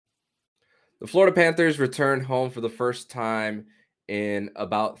The Florida Panthers returned home for the first time in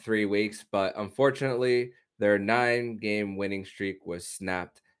about 3 weeks, but unfortunately, their 9 game winning streak was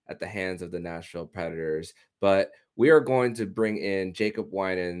snapped at the hands of the Nashville Predators. But we are going to bring in Jacob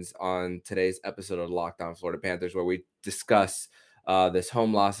Winans on today's episode of Locked On Florida Panthers, where we discuss this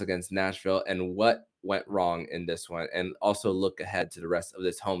home loss against Nashville and what went wrong in this one, and also look ahead to the rest of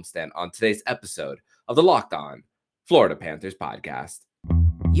this homestand on today's episode of the Locked On Florida Panthers podcast.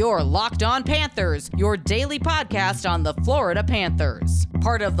 Your Locked On Panthers, your daily podcast on the Florida Panthers.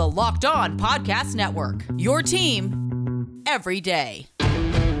 Part of the Locked On Podcast Network. Your team every day.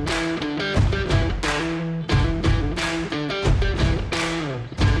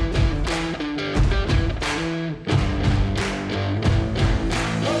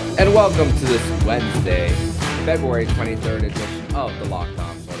 And welcome to this Wednesday, February 23rd edition of the Locked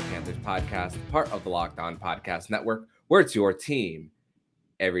On Florida Panthers podcast, part of the Locked On Podcast Network, where it's your team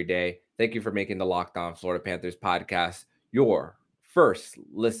every day. Thank you for making the Locked On Florida Panthers podcast your first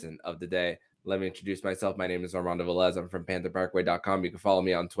listen of the day. Let me introduce myself. My name is Armando Velez. I'm from PantherParkway.com. You can follow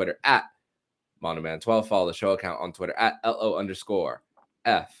me on Twitter at Monoman12. Follow the show account on Twitter at LO_FLA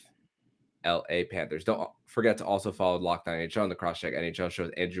Panthers. Don't forget to also follow Locked On NHL and the Crosscheck NHL show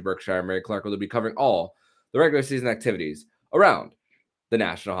with Andrew Berkshire and Mary Clark. Will be covering all the regular season activities around the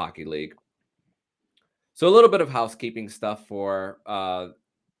National Hockey League. So a little bit of housekeeping stuff for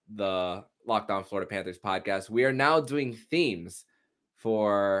the Locked On Florida Panthers podcast. We are now doing themes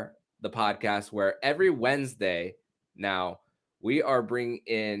for the podcast, where every Wednesday now we are bringing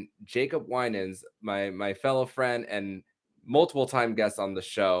in Jacob Winans, my fellow friend and multiple time guest on the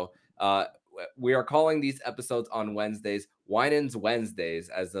show. We are calling these episodes on Wednesdays Winans Wednesdays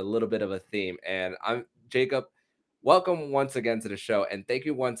as a little bit of a theme. And I'm Jacob. Welcome once again to the show, and thank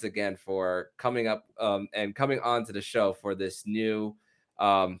you once again for coming up and coming on to the show for this new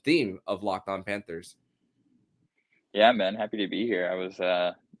theme of Locked On Panthers. Yeah, man, happy to be here. I was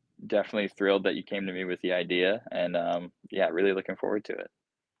definitely thrilled that you came to me with the idea, and really looking forward to it.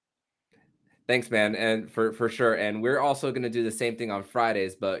 Thanks, man, and for sure. And we're also going to do the same thing on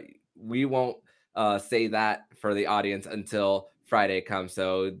Fridays, but we won't say that for the audience until Friday comes.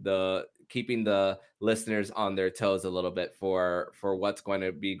 So keeping the listeners on their toes a little bit for what's going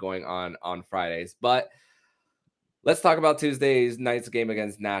to be going on Fridays. But let's talk about Tuesday's night's game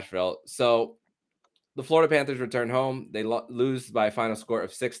against Nashville. So the Florida Panthers return home. They lose by a final score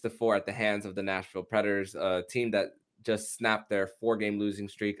of 6-4 at the hands of the Nashville Predators, a team that just snapped their 4-game losing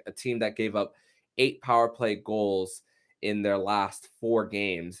streak, a team that gave up 8 power play goals in their last 4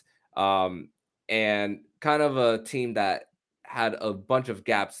 games, and kind of a team that had a bunch of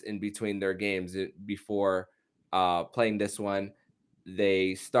gaps in between their games before playing this one.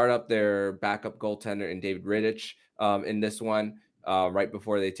 They start up their backup goaltender in David Rittich in this one. Right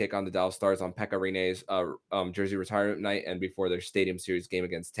before they take on the Dallas Stars on Pekka Rinne's jersey retirement night and before their Stadium Series game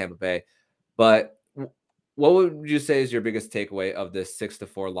against Tampa Bay. But what would you say is your biggest takeaway of this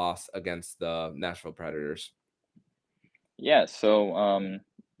 6-4 loss against the Nashville Predators? Yeah, so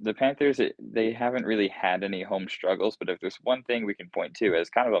the Panthers, they haven't really had any home struggles, but if there's one thing we can point to as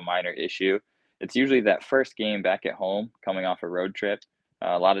kind of a minor issue, it's usually that first game back at home coming off a road trip.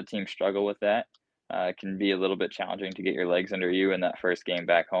 A lot of teams struggle with that. It can be a little bit challenging to get your legs under you in that first game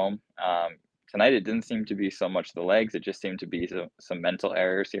back home. Tonight, it didn't seem to be so much the legs. It just seemed to be some mental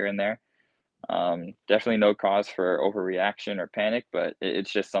errors here and there. Definitely no cause for overreaction or panic, but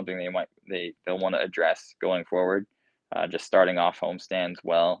it's just something they'll want to address going forward. Just starting off homestands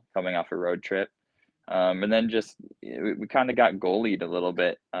well, coming off a road trip. And then we kind of got goalied a little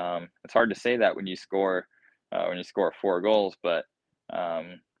bit. It's hard to say that when you score 4 goals, but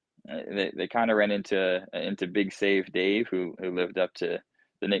they kind of ran into Big Save Dave, who lived up to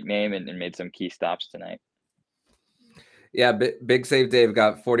the nickname and made some key stops tonight. Yeah, Big Save Dave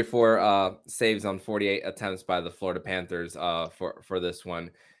got 44 saves on 48 attempts by the Florida Panthers for this one.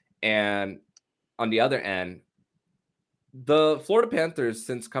 And on the other end, the Florida Panthers,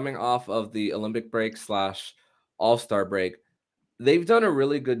 since coming off of the Olympic break / All-Star break, they've done a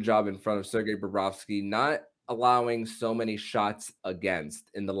really good job in front of Sergei Bobrovsky, not allowing so many shots against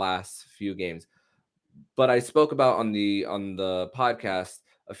in the last few games. But I spoke about on the podcast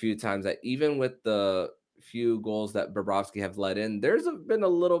a few times that even with the few goals that Bobrovsky have let in, there's been a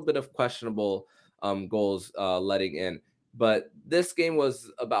little bit of questionable goals letting in. But this game was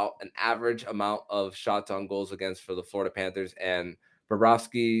about an average amount of shots on goals against for the Florida Panthers, and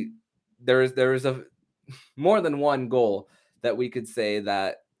Bobrovsky, there is a more than one goal that we could say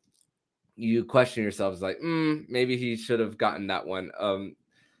that you question yourselves like, maybe he should have gotten that one.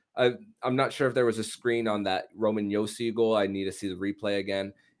 I'm not sure if there was a screen on that Roman Josi goal. I need to see the replay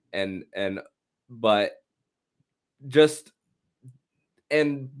again. and but just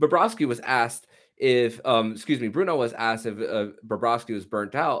and Bobrovsky was asked if excuse me, Bruno was asked if Bobrovsky was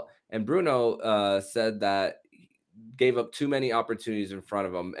burnt out, and Bruno said that he gave up too many opportunities in front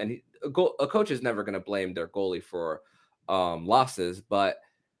of him, and a coach is never going to blame their goalie for losses, but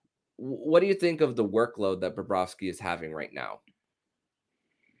what do you think of the workload that Bobrovsky is having right now?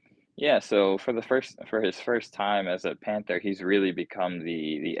 Yeah, so for his first time as a Panther, he's really become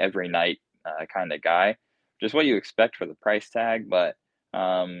the every night kind of guy. Just what you expect for the price tag, but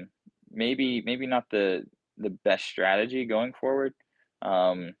um, maybe not the best strategy going forward.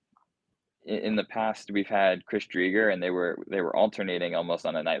 Um, in the past, we've had Chris Drieger, and they were alternating almost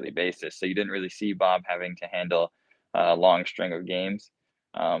on a nightly basis. So you didn't really see Bob having to handle a long string of games.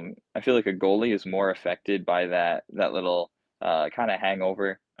 I feel like a goalie is more affected by that little kind of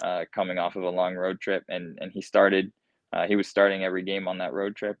hangover coming off of a long road trip, and he was starting every game on that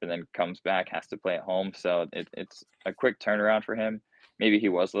road trip, and then comes back, has to play at home. So it's a quick turnaround for him. Maybe he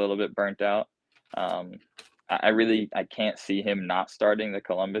was a little bit burnt out. Um, I can't see him not starting the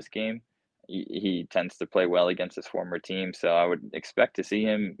Columbus game. He tends to play well against his former team, so I would expect to see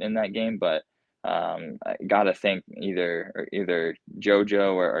him in that game. But I gotta think either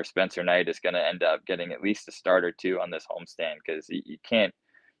JoJo or Spencer Knight is going to end up getting at least a start or two on this homestand, because you can't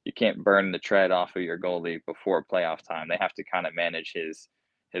burn the tread off of your goalie before playoff time. They have to kind of manage his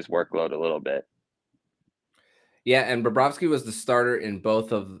workload a little bit. Yeah, and Bobrovsky was the starter in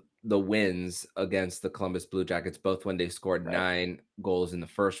both of the wins against the Columbus Blue Jackets, both when they scored Right. 9 goals in the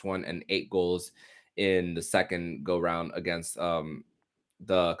first one and 8 goals in the second go round against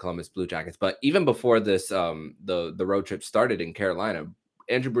the Columbus Blue Jackets. But even before this, the road trip started in Carolina,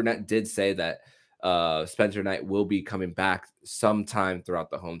 Andrew Brunette did say that Spencer Knight will be coming back sometime throughout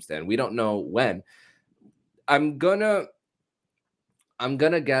the homestand. We don't know when. I'm gonna I'm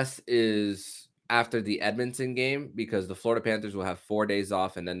gonna guess is after the Edmonton game, because the Florida Panthers will have 4 days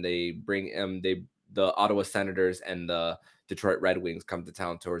off, and then they bring the Ottawa Senators and the Detroit Red Wings come to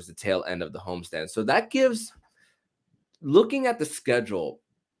town towards the tail end of the homestand. So that gives, looking at the schedule,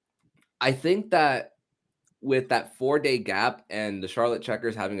 I think that with that 4 day gap and the Charlotte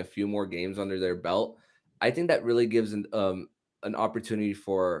Checkers having a few more games under their belt, I think that really gives an opportunity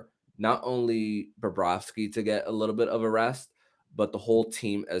for not only Bobrovsky to get a little bit of a rest, but the whole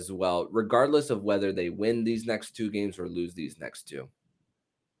team as well, regardless of whether they win these next 2 games or lose these next two.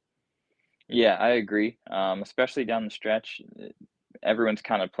 Yeah, I agree. Especially down the stretch, everyone's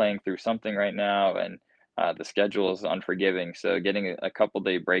kind of playing through something right now, and the schedule is unforgiving. So getting a couple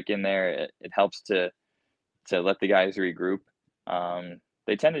day break in there, it helps to let the guys regroup.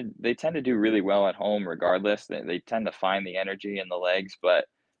 They tend to do really well at home regardless. They tend to find the energy in the legs, but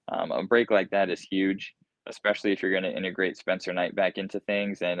a break like that is huge, especially if you're going to integrate Spencer Knight back into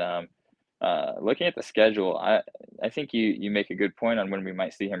things. And looking at the schedule, I think you make a good point on when we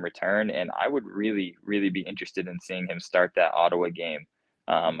might see him return, and I would really be interested in seeing him start that Ottawa game.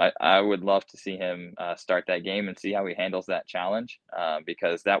 I would love to see him start that game and see how he handles that challenge,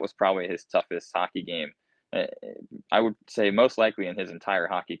 because that was probably his toughest hockey game. uh, I would say most likely in his entire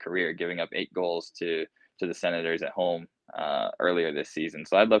hockey career, giving up 8 goals to the Senators at home earlier this season.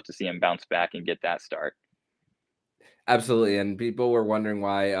 So I'd love to see him bounce back and get that start. Absolutely, and people were wondering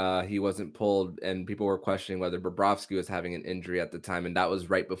why he wasn't pulled, and people were questioning whether Bobrovsky was having an injury at the time, and that was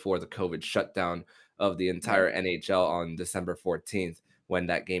right before the COVID shutdown of the Right. entire NHL on December 14th when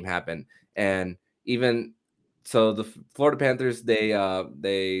that game happened. And even so, the Florida Panthers,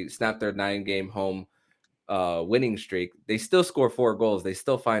 they snapped their 9 game home winning streak. They still score 4 goals. They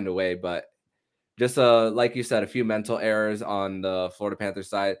still find a way, but just like you said, a few mental errors on the Florida Panthers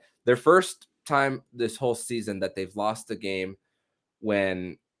side. Their first time this whole season that they've lost a game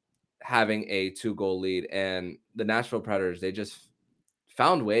when having a 2 goal lead, and the Nashville Predators, they just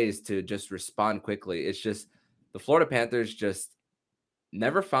found ways to just respond quickly. It's just the Florida Panthers just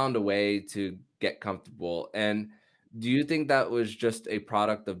never found a way to get comfortable. And do you think that was just a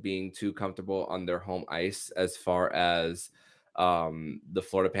product of being too comfortable on their home ice, as far as the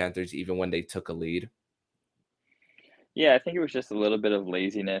Florida Panthers, even when they took a lead? Yeah, I think it was just a little bit of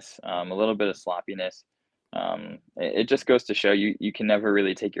laziness, a little bit of sloppiness. It just goes to show you can never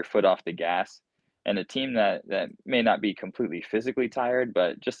really take your foot off the gas. And a team that may not be completely physically tired,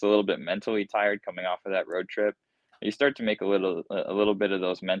 but just a little bit mentally tired coming off of that road trip, you start to make a little bit of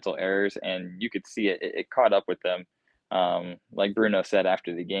those mental errors, and you could see it. It caught up with them. Like Bruno said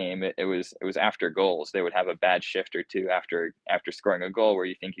after the game, it was after goals. They would have a bad shift or two after scoring a goal, where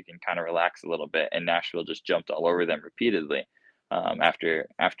you think you can kind of relax a little bit, and Nashville just jumped all over them repeatedly after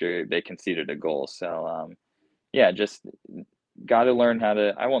they conceded a goal. So yeah, just got to learn how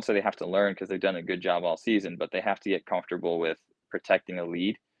to. I won't say they have to learn because they've done a good job all season, but they have to get comfortable with protecting a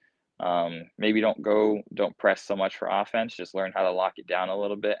lead. Maybe don't press so much for offense. Just learn how to lock it down a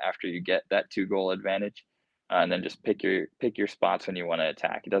little bit after you get that 2-goal advantage, and then just pick your spots when you want to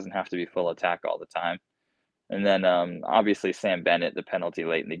attack. It doesn't have to be full attack all the time. And then obviously Sam Bennett, the penalty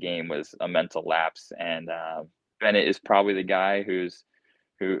late in the game was a mental lapse, and Bennett is probably the guy who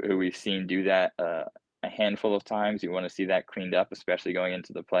we've seen do that a handful of times. You want to see that cleaned up, especially going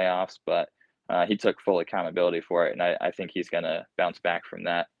into the playoffs. But he took full accountability for it, and I think he's going to bounce back from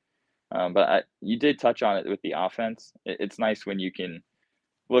that. But you did touch on it with the offense. It's nice when you can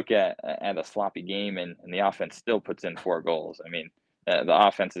look at a sloppy game and the offense still puts in 4 goals. I mean, the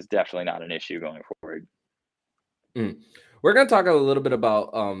offense is definitely not an issue going forward. We're going to talk a little bit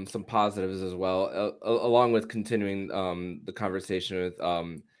about some positives as well, along with continuing the conversation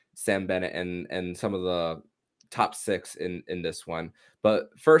with Sam Bennett and some of the top 6 in this one. But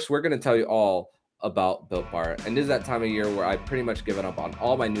first, we're going to tell you all about Built Bar. And this is that time of year where I've pretty much given up on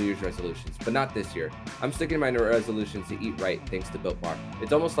all my New Year's resolutions, but not this year. I'm sticking to my resolutions to eat right thanks to Built Bar.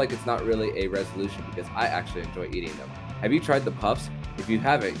 It's almost like it's not really a resolution because I actually enjoy eating them. Have you tried the Puffs? If you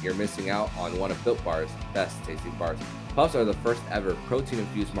haven't, you're missing out on one of Built Bar's best tasting bars. Puffs are the first ever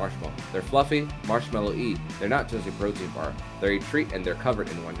protein-infused marshmallow. They're fluffy, marshmallow-y. They're not just a protein bar. They're a treat and they're covered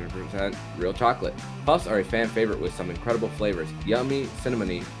in 100% real chocolate. Puffs are a fan favorite with some incredible flavors. Yummy,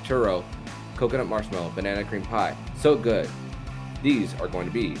 cinnamony, churro, coconut marshmallow, banana cream pie. So good. These are going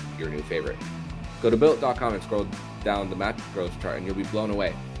to be your new favorite. Go to Built.com and scroll down the macros chart and you'll be blown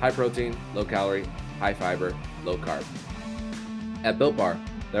away. High protein, low calorie, high fiber, low carb. At Built Bar,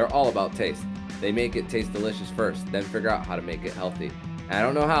 they're all about taste. They make it taste delicious first, then figure out how to make it healthy. And I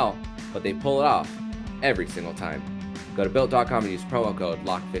don't know how, but they pull it off every single time. Go to Built.com and use promo code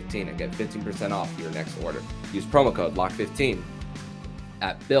LOCK15 and get 15% off your next order. Use promo code LOCK15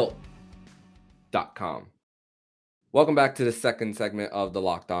 at Built.com. Welcome back to the second segment of the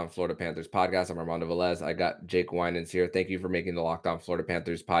Locked On Florida Panthers podcast. I'm Armando Velez. I got Jake Winans here. Thank you for making the Locked On Florida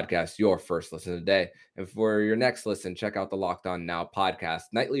Panthers podcast your first listen of the day. And for your next listen, check out the Locked On Now podcast.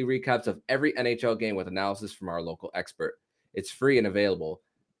 Nightly recaps of every NHL game with analysis from our local expert. It's free and available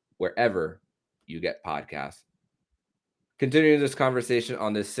wherever you get podcasts. Continuing this conversation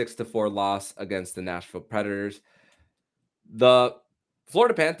on this 6-4 loss against the Nashville Predators, the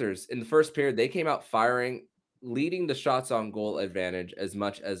Florida Panthers in the first period, they came out firing, leading the shots on goal advantage as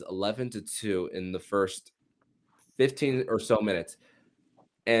much as 11-2 in the first 15 or so minutes.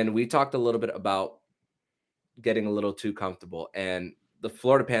 And we talked a little bit about getting a little too comfortable. And the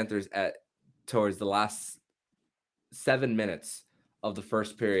Florida Panthers towards the last 7 minutes of the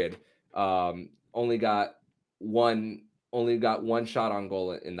first period only got one shot on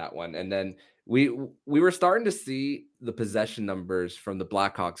goal in that one. And then we were starting to see the possession numbers from the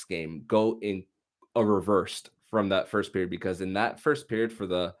Blackhawks game go in a reversed from that first period, because in that first period for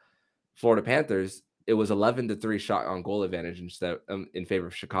the Florida Panthers, it was 11-3 shot on goal advantage instead in favor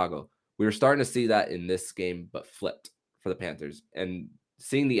of Chicago. We were starting to see that in this game, but flipped for the Panthers, and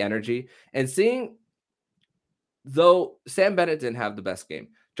seeing the energy and seeing, though Sam Bennett didn't have the best game,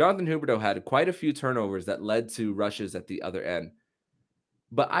 Jonathan Huberdeau had quite a few turnovers that led to rushes at the other end.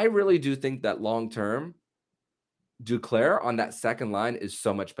 But I really do think that long term, Duclair on that second line is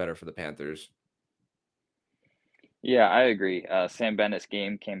so much better for the Panthers. Yeah, I agree. Sam Bennett's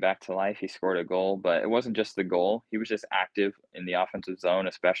game came back to life. He scored a goal, but it wasn't just the goal. He was just active in the offensive zone,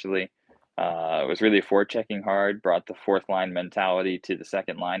 especially. Was really forechecking hard, brought the fourth line mentality to the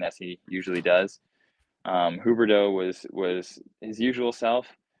second line as he usually does. Huberdeau was his usual self,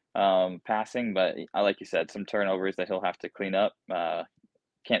 passing, but like you said, some turnovers that he'll have to clean up.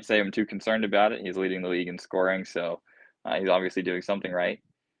 Can't say I'm too concerned about it. He's leading the league in scoring, so he's obviously doing something right.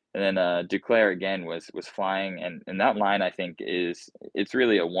 And then Duclair again was flying, and that line I think it's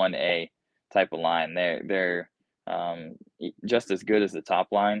really a 1A type of line. They're just as good as the top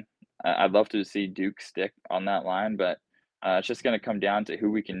line. I'd love to see Duke stick on that line, but it's just going to come down to who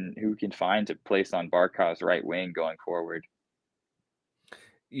we can find to place on Barkov's right wing going forward.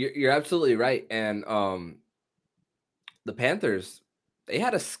 You're absolutely right, and the Panthers, they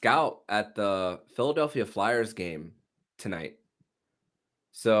had a scout at the Philadelphia Flyers game tonight.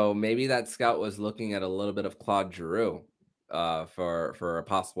 So maybe that scout was looking at a little bit of Claude Giroux for a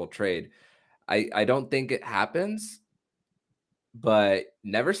possible trade. I don't think it happens, but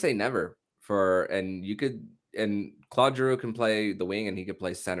never say never. And Claude Giroux can play the wing and he could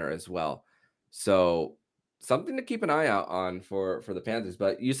play center as well. So something to keep an eye out on for the Panthers.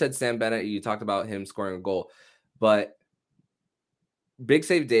 But you said Sam Bennett, you talked about him scoring a goal, but Big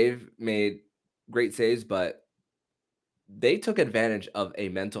Save Dave made great saves, but they took advantage of a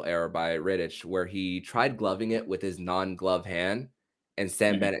mental error by Rittich where he tried gloving it with his non-glove hand, and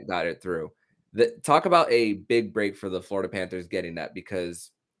Sam Mhm. Bennett got it through. Talk about a big break for the Florida Panthers getting that,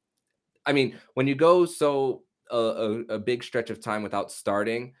 because I mean, when you go a big stretch of time without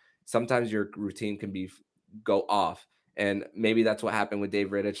starting, sometimes your routine can go off, and maybe that's what happened with Dave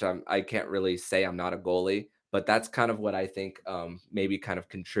Rittich. I can't really say, I'm not a goalie, but that's kind of what I think maybe kind of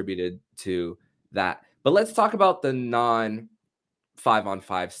contributed to that. But let's talk about the non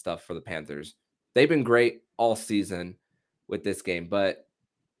 5-on-5 stuff for the Panthers. They've been great all season with this game, but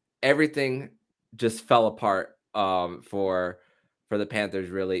everything just fell apart for the Panthers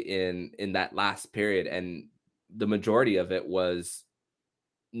really in that last period, and the majority of it was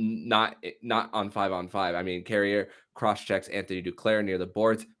not on 5-on-5. I mean, Carrier cross checks Anthony Duclair near the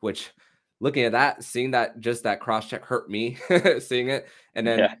boards, which looking at that, seeing that just that cross check hurt me seeing it. And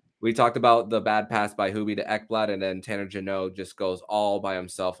Yeah. then we talked about the bad pass by Huby to Ekblad, and then Tanner Jeannot just goes all by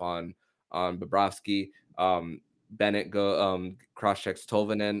himself on Bobrovsky. Bennett cross checks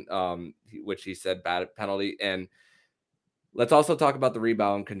Tolvanen, which he said bad penalty. And let's also talk about the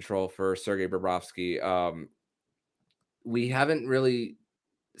rebound control for Sergei Bobrovsky. We haven't really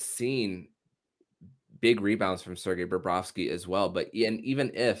seen big rebounds from Sergei Bobrovsky as well. But and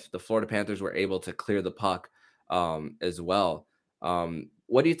even if the Florida Panthers were able to clear the puck as well,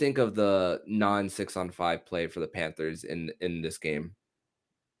 what do you think of the non 6-on-5 play for the Panthers in this game?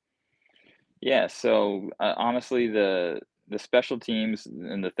 Yeah, so, honestly, the special teams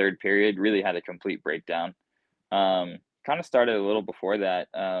in the 3rd period really had a complete breakdown. Kinda started a little before that,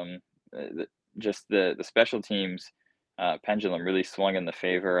 the just the special teams, pendulum really swung in the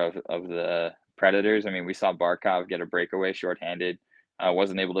favor of the Predators. I mean, we saw Barkov get a breakaway shorthanded,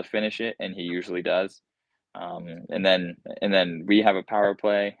 wasn't able to finish it, and he usually does. And then we have a power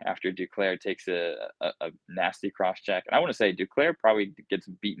play after Duclair takes a nasty cross check. And I want to say Duclair probably gets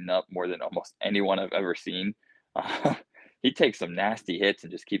beaten up more than almost anyone I've ever seen. Uh, he takes some nasty hits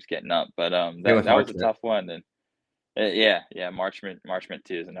and just keeps getting up. But Same that with that was a Marchment. tough one. And yeah, Marchment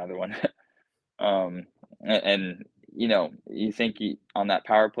too is another one. And you think on that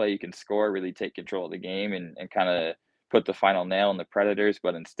power play you can score, really take control of the game, and kind of put the final nail in the Predators,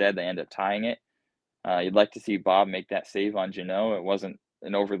 but instead they end up tying it. You'd like to see Bob make that save on Jeannot. It wasn't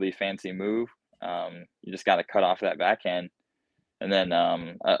an overly fancy move. You just got to cut off that backhand, and then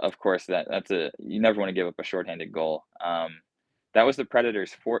of course that's a you never want to give up a shorthanded goal. That was the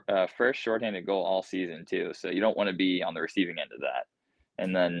Predators' first shorthanded goal all season too, so you don't want to be on the receiving end of that.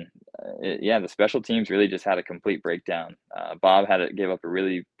 And then yeah, the special teams really just had a complete breakdown. Bob had to give up a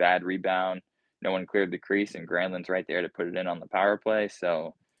really bad rebound. No one cleared the crease, and Granlund's right there to put it in on the power play.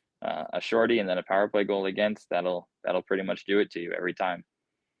 So a shorty and then a power play goal against, that'll pretty much do it to you every time.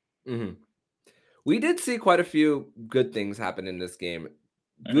 Mhm. We did see quite a few good things happen in this game.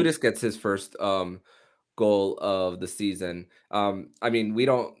 Hmm. Gudis gets his first goal of the season. I mean, we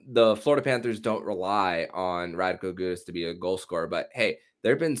don't the Florida Panthers don't rely on Radko Gudis to be a goal scorer, but hey,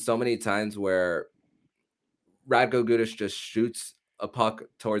 there have been so many times where Radko Gudas just shoots a puck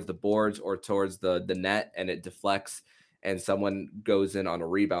towards the boards or towards the net, and it deflects and someone goes in on a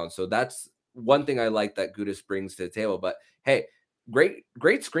rebound. So that's one thing I like that Gudas brings to the table. But hey, great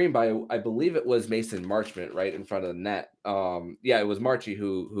screen by, I believe it was Mason Marchment right in front of the net. Yeah, it was Marchie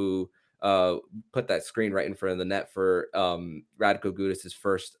who put that screen right in front of the net for Radko Gudas'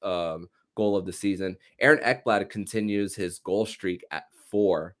 first goal of the season. Aaron Ekblad continues his goal streak at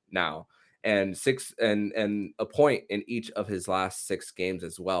 4 now, and a point in each of his last 6 games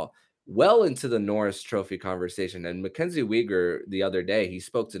as well. Well into the Norris Trophy conversation. And Mackenzie Weegar the other day, he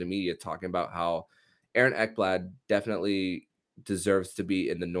spoke to the media talking about how Aaron Ekblad definitely deserves to be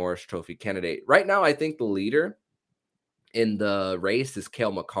in the Norris Trophy candidate. Right now, I think the leader in the race is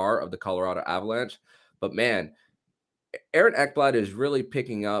Cale Makar of the Colorado Avalanche. But man, Aaron Ekblad is really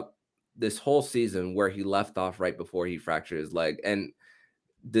picking up this whole season where he left off right before he fractured his leg. And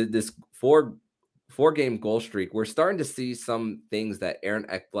this four game goal streak, we're starting to see some things that Aaron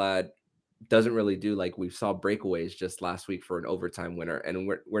Ekblad doesn't really do. Like we saw breakaways just last week for an overtime winner, and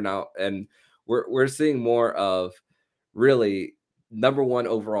we're now and we're seeing more of really number one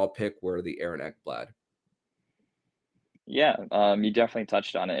overall pick worthy Aaron Ekblad. Yeah, you definitely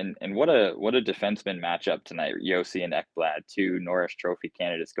touched on it, and what a defenseman matchup tonight. Yossi and Ekblad, two Norris Trophy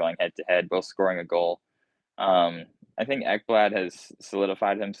candidates going head to head, both scoring a goal. Um, I think Ekblad has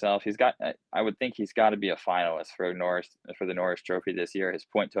solidified himself. I would think he's got to be a finalist for the Norris Trophy this year. His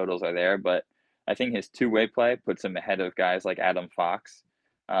point totals are there, but I think his two-way play puts him ahead of guys like Adam Fox.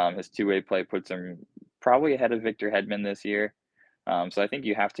 His two-way play puts him probably ahead of Victor Hedman this year. So I think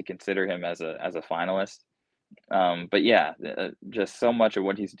you have to consider him as a finalist. But yeah, just so much of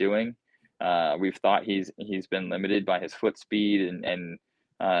what he's doing. We've thought he's been limited by his foot speed and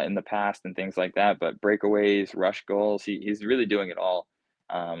in the past and things like that. But breakaways, rush goals, he's really doing it all.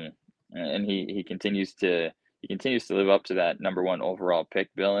 Um, and he continues to live up to that number one overall pick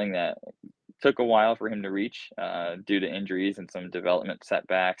billing that took a while for him to reach due to injuries and some development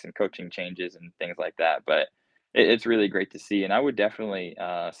setbacks and coaching changes and things like that. But it's really great to see, and I would definitely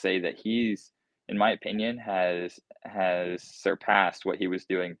say that he's, in my opinion, has surpassed what he was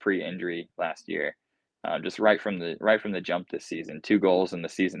doing pre-injury last year. Just right from the jump this season, 2 goals in the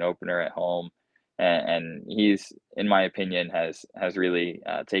season opener at home, and he's, in my opinion, has really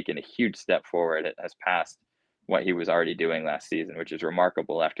taken a huge step forward. It has passed what he was already doing last season, which is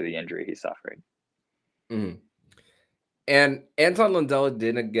remarkable after the injury he suffered. Mhm. And Anton Lundell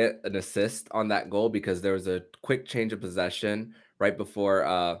didn't get an assist on that goal because there was a quick change of possession right before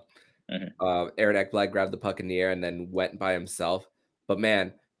Mhm. Aaron Ekblad grabbed the puck in the air and then went by himself. But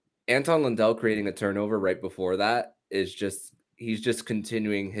man, Anton Lundell creating a turnover right before that is just he's just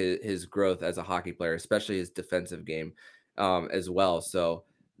continuing his growth as a hockey player, especially his defensive game as well. So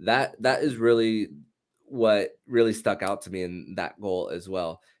that is really what really stuck out to me in that goal as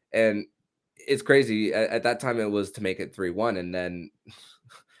well. And it's crazy. At that time, it was to make it 3-1, and then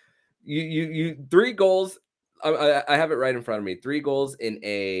you 3 goals. I have it right in front of me. 3 goals in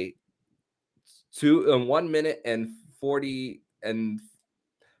a 1 minute and 49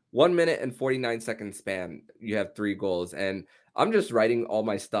 second span. You have 3 goals, and I'm just writing all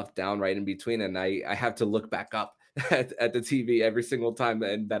my stuff down right in between, and I have to look back up at the TV every single time,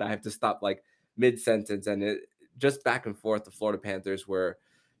 and that I have to stop like mid sentence, and it just back and forth. The Florida Panthers were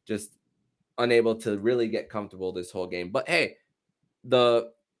just unable to really get comfortable this whole game. But hey,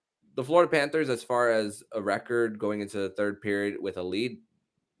 the the Florida Panthers, as far as a record going into the third period with a lead,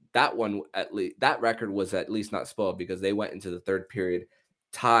 that record was at least not spoiled because they went into the third period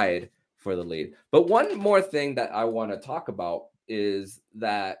tied for the lead. But one more thing that I want to talk about is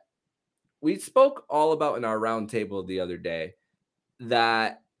that we spoke all about in our roundtable the other day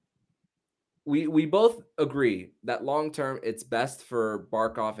that we both agree that long term it's best for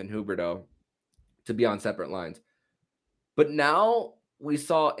Barkov and Huberto to be on separate lines. But now we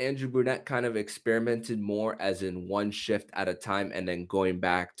saw Andrew Brunette kind of experimented more as in one shift at a time and then going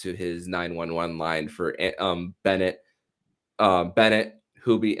back to his 911 line for Bennett,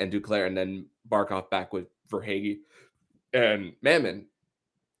 Huby, and Duclair, and then Barkov back with Verhage and Mammon.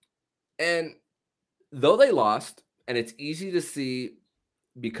 And though they lost, and it's easy to see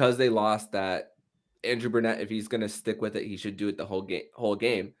because they lost that Andrew Burnett, if he's going to stick with it, he should do it the whole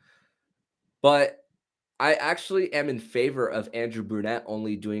game. But I actually am in favor of Andrew Brunette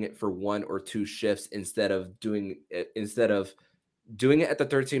only doing it for 1 or 2 shifts instead of doing it at the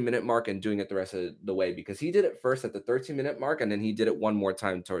 13-minute mark and doing it the rest of the way, because he did it first at the 13-minute mark and then he did it one more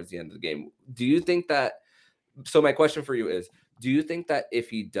time towards the end of the game. Do you think that so my question for you is, do you think that if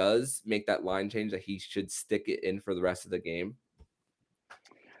he does make that line change that he should stick it in for the rest of the game?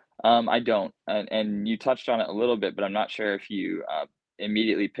 I don't, and you touched on it a little bit, but I'm not sure if you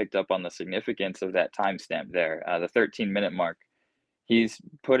immediately picked up on the significance of that timestamp there, the 13-minute mark. He's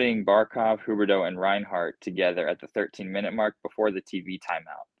putting Barkov, Huberdeau, and Reinhart together at the 13-minute mark before the TV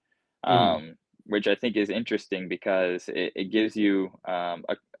timeout, Mhm. which I think is interesting because it gives you a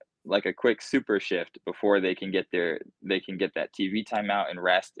quick super shift before they can get that TV timeout and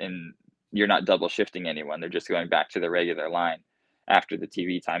rest, and you're not double shifting anyone. They're just going back to the regular line after the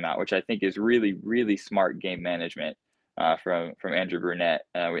TV timeout, which I think is really really smart game management from Andrew Brunette,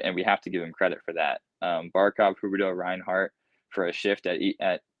 and we have to give him credit for that. Barkov, Huberdeau, Reinhart for a shift at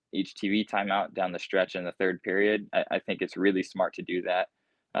each TV timeout down the stretch in the third period. I think it's really smart to do that.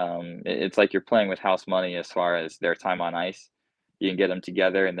 It's like you're playing with house money as far as their time on ice. You can get them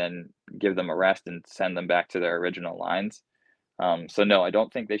together and then give them a rest and send them back to their original lines. So no, I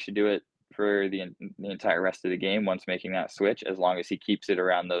don't think they should do it for the entire rest of the game once making that switch, as long as he keeps it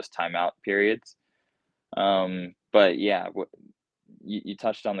around those timeout periods. But yeah, you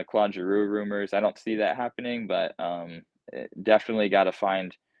touched on the Claude Giroux rumors. I don't see that happening, but definitely got to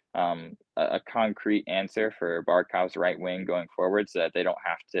find a concrete answer for Barkov's right wing going forward so that they don't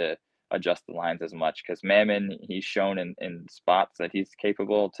have to adjust the lines as much. Because Mammon, he's shown in spots that he's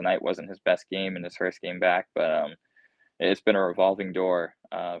capable. Tonight wasn't his best game in his first game back, but it's been a revolving door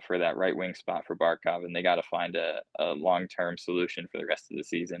for that right wing spot for Barkov, and they got to find a long term solution for the rest of the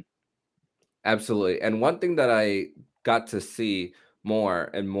season. Absolutely. And one thing that I got to see more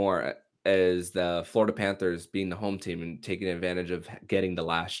and more is the Florida Panthers being the home team and taking advantage of getting the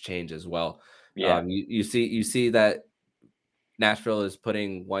last change as well. Yeah. You see that Nashville is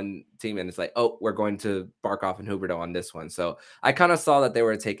putting one team and it's like, oh, we're going to Barkov and Huberto on this one. So I kind of saw that they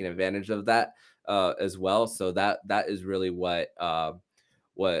were taking advantage of that as well. So that is really what I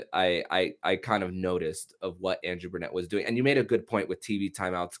kind of noticed of what Andrew Burnett was doing. And you made a good point with TV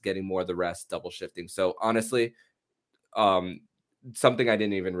timeouts, getting more of the rest, double shifting. So honestly, um, something I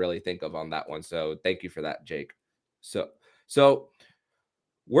didn't even really think of on that one. So thank you for that, Jake. So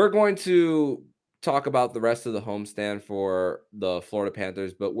we're going to talk about the rest of the homestand for the Florida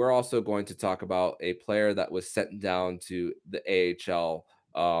Panthers, but we're also going to talk about a player that was sent down to the AHL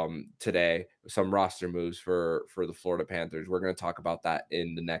today, some roster moves for the Florida Panthers. We're going to talk about that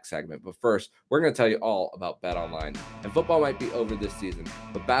in the next segment. But first, we're going to tell you all about Bet Online. And football might be over this season,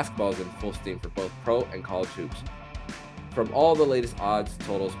 but basketball is in full steam for both pro and college hoops. From all the latest odds,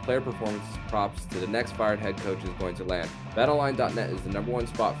 totals, player performances, props to the next fired head coach is going to land, BetOnline.net is the #1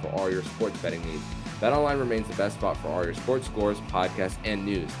 spot for all your sports betting needs. BetOnline remains the best spot for all your sports scores, podcasts, and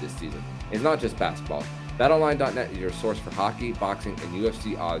news this season. It's not just basketball. BetOnline.net is your source for hockey, boxing, and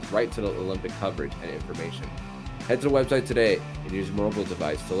UFC odds right to the Olympic coverage and information. Head to the website today and use your mobile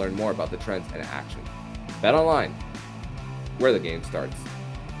device to learn more about the trends and action. BetOnline, where the game starts.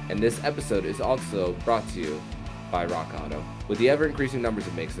 And this episode is also brought to you by Rock Auto. With the ever-increasing numbers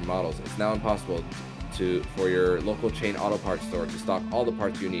of makes and models, it's now impossible for your local chain auto parts store to stock all the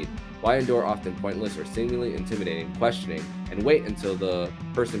parts you need. Why endure often pointless or seemingly intimidating questioning and wait until the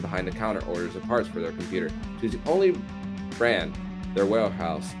person behind the counter orders the parts for their computer? Choose the only brand their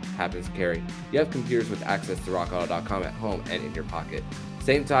warehouse happens to carry. You have computers with access to rockauto.com at home and in your pocket.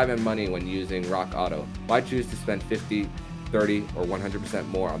 Save time and money when using Rock Auto. Why choose to spend 50, 30, or 100%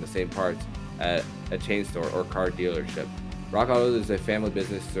 more on the same parts at a chain store or car dealership? Rock Auto is a family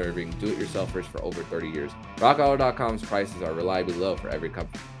business serving do-it-yourselfers for over 30 years. RockAuto.com's prices are reliably low for every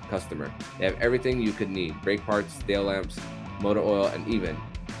customer. They have everything you could need: brake parts, tail lamps, motor oil, and even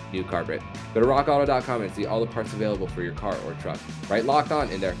new carpet. Go to RockAuto.com and see all the parts available for your car or truck. Right Locked On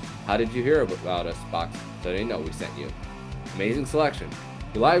in there "How did you hear about us?" box, so they know we sent you. Amazing selection,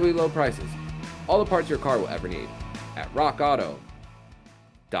 reliably low prices, all the parts your car will ever need at RockAuto.com.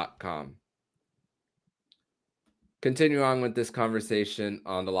 Continue on with this conversation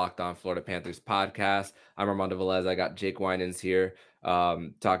on the Locked On Florida Panthers podcast. I'm Armando Velez. I got Jake Winans here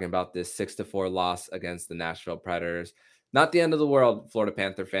talking about this 6-4 loss against the Nashville Predators. Not the end of the world, Florida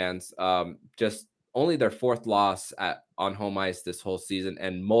Panther fans. Just only their 4th loss on home ice this whole season,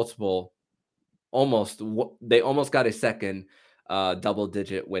 and they almost got a second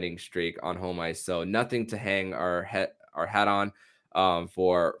double-digit winning streak on home ice. So nothing to hang our hat on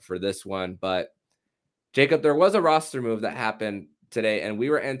for this one, but Jacob, there was a roster move that happened today, and we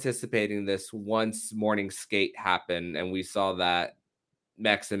were anticipating this once morning skate happened, and we saw that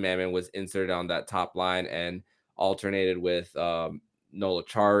Maxim Mammon was inserted on that top line and alternated with Nola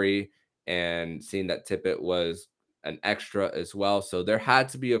Chari, and seeing that Tippett was an extra as well. So there had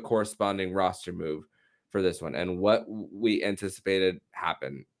to be a corresponding roster move for this one. And what we anticipated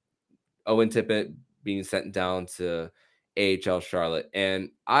happened. Owen Tippett being sent down to AHL Charlotte.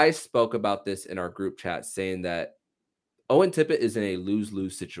 And I spoke about this in our group chat, saying that Owen Tippett is in a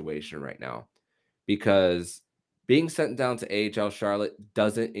lose-lose situation right now, because being sent down to AHL Charlotte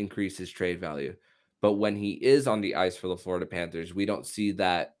doesn't increase his trade value. But when he is on the ice for the Florida Panthers, we don't see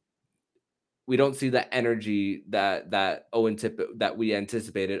that energy that Owen Tippett, that we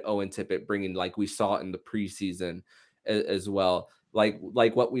anticipated Owen Tippett bringing, like we saw in the preseason as well. Like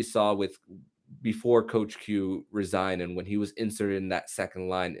what we saw with before Coach Q resigned and when he was inserted in that second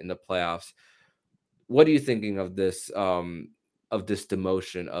line in the playoffs. What are you thinking of this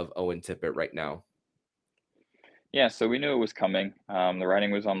demotion of Owen Tippett right now? Yeah, so we knew it was coming. The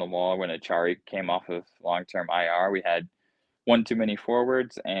writing was on the wall when Achari came off of long-term IR. We had one too many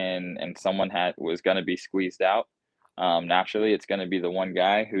forwards, and someone was going to be squeezed out. Naturally, it's going to be the one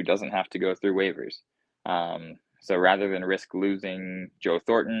guy who doesn't have to go through waivers. So rather than risk losing Joe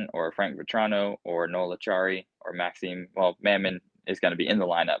Thornton or Frank Vetrano or Nola Chari or Maxime, well, Mammon is going to be in the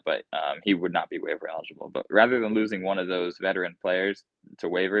lineup, but he would not be waiver eligible. But rather than losing one of those veteran players to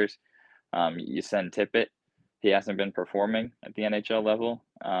waivers, you send Tippett. He hasn't been performing at the NHL level.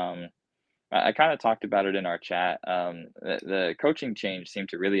 I kind of talked about it in our chat. The coaching change seemed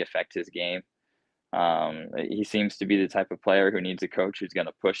to really affect his game. He seems to be the type of player who needs a coach who's going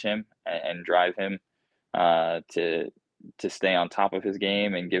to push him and drive him to stay on top of his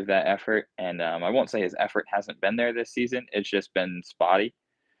game and give that effort. And I won't say his effort hasn't been there this season. It's just been spotty.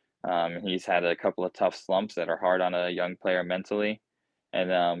 He's had a couple of tough slumps that are hard on a young player mentally.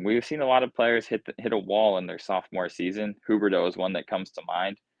 And we've seen a lot of players hit a wall in their sophomore season. Huberdeau is one that comes to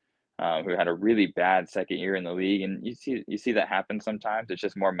mind. who had a really bad second year in the league, and you see that happen sometimes. It's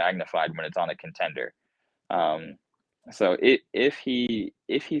just more magnified when it's on a contender. Um, so if he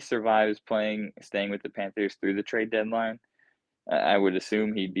survives staying with the Panthers through the trade deadline, I would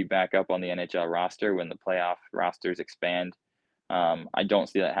assume he'd be back up on the NHL roster when the playoff rosters expand. I don't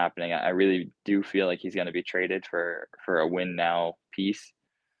see that happening. I really do feel like he's going to be traded for a win now piece.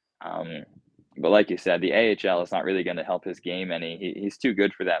 Um, but like you said, the AHL is not really going to help his game any. He's too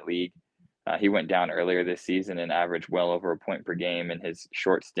good for that league. He went down earlier this season and averaged well over a point per game in his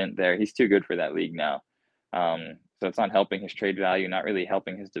short stint there. He's too good for that league now. So it's not helping his trade value, not really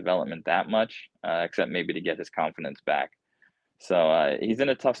helping his development that much, except maybe to get his confidence back. So he's in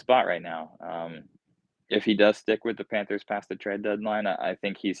a tough spot right now. If he does stick with the Panthers past the trade deadline, I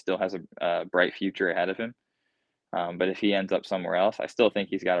think he still has a bright future ahead of him. But if he ends up somewhere else, I still think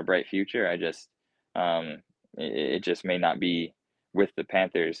he's got a bright future. It just may not be with the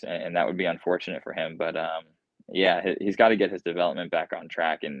Panthers, and that would be unfortunate for him. But yeah, he's got to get his development back on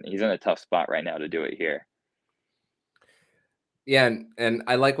track, and he's in a tough spot right now to do it here. Yeah, and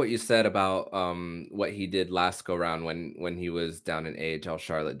I like what you said about what he did last go round when he was down in AHL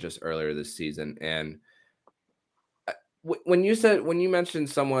Charlotte just earlier this season. And when you mentioned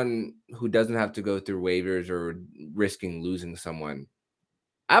someone who doesn't have to go through waivers or risking losing someone,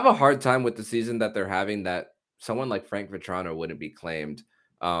 I have a hard time with the season that they're having that someone like Frank Vatrano wouldn't be claimed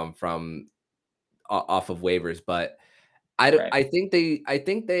from off of waivers. But Right. I think they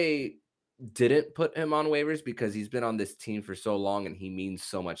didn't put him on waivers because he's been on this team for so long and he means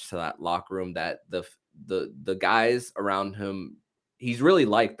so much to that locker room that the guys around him, he's really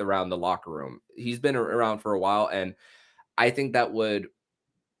liked around the locker room. He's been around for a while, and I think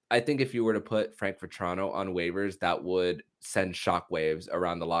if you were to put Frank Vatrano on waivers, that would send shockwaves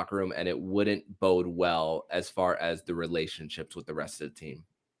around the locker room, and it wouldn't bode well as far as the relationships with the rest of the team.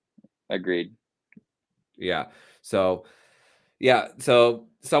 Agreed. Yeah. So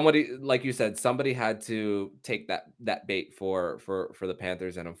somebody, like you said, somebody had to take that bait for the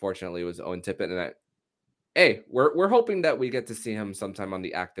Panthers, and unfortunately, it was Owen Tippett. And we're hoping that we get to see him sometime on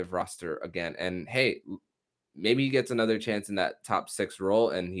the active roster again. And hey, maybe he gets another chance in that top 6 role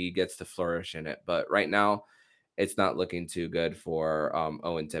and he gets to flourish in it. But right now, it's not looking too good for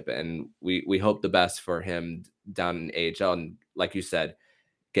Owen Tippett, and we hope the best for him down in AHL. And like you said,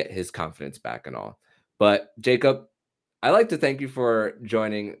 get his confidence back and all. But Jacob, I'd like to thank you for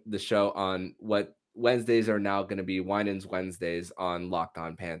joining the show on what Wednesdays are now going to be Winans Wednesdays on Locked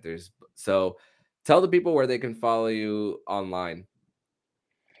On Panthers. So tell the people where they can follow you online.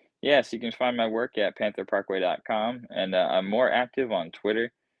 Yes, you can find my work at pantherparkway.com, and I'm more active on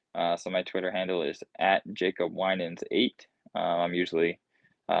Twitter. So my Twitter handle is at JacobWinans8. I'm usually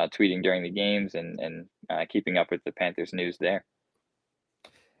tweeting during the games and keeping up with the Panthers news there.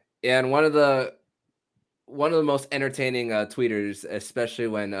 And one of the most entertaining tweeters, especially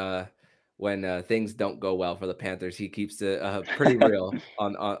when things don't go well for the Panthers, he keeps it pretty real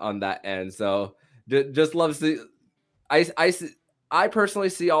on that end. So just loves to. I personally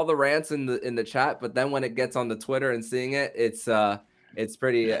see all the rants in the chat, but then when it gets on the Twitter and seeing it, it's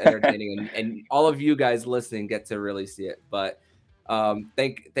pretty entertaining, and all of you guys listening get to really see it. But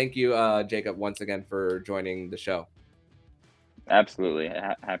thank you, Jacob, once again for joining the show. Absolutely.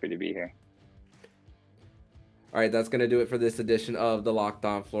 Happy to be here. All right, that's going to do it for this edition of the Locked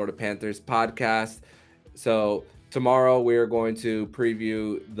On Florida Panthers podcast. So tomorrow we're going to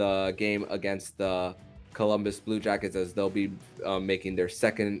preview the game against the Columbus Blue Jackets, as they'll be making their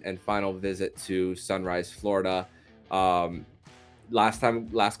second and final visit to Sunrise, Florida. Last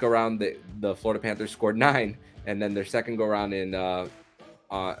go round, the Florida Panthers scored 9, and then their second go round in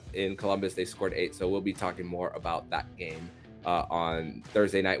Columbus, they scored 8. So we'll be talking more about that game on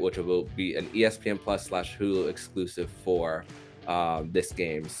Thursday night, which will be an ESPN Plus / Hulu exclusive for this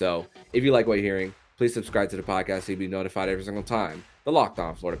game. So if you like what you're hearing, please subscribe to the podcast so you'll be notified every single time the Locked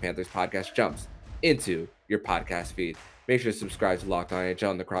On Florida Panthers podcast jumps into your podcast feed. Make sure to subscribe to Locked On NHL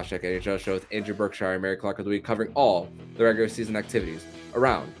and the Crosscheck NHL show with Andrew Berkshire and Mary Clark of the Week, covering all the regular season activities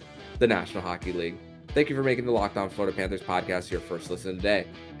around the National Hockey League. Thank you for making the Locked On Florida Panthers podcast your first listen today.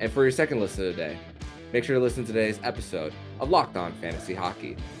 And for your second listen today, make sure to listen to today's episode of Locked On Fantasy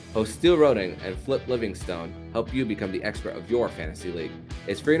Hockey. Hosts Steele Roding and Flip Livingstone help you become the expert of your fantasy league.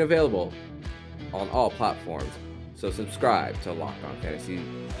 It's free and available on all platforms, so subscribe to Locked On Fantasy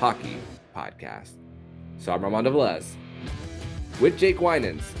Hockey podcast. So I'm Armando Velez with Jake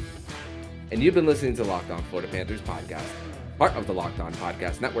Winans, and you've been listening to Locked On Florida Panthers podcast, part of the Locked On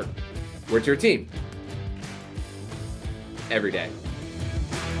Podcast Network. We're your team every day.